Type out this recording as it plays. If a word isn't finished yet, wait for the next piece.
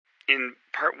In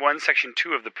Part 1, Section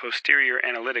 2 of the Posterior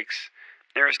Analytics,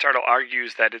 Aristotle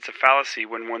argues that it's a fallacy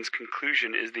when one's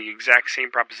conclusion is the exact same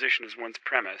proposition as one's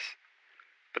premise.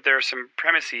 But there are some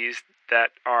premises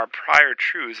that are prior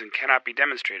truths and cannot be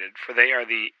demonstrated, for they are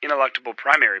the ineluctable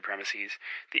primary premises,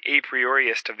 the a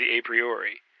prioriest of the a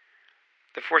priori.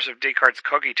 The force of Descartes'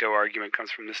 cogito argument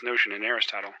comes from this notion in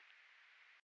Aristotle.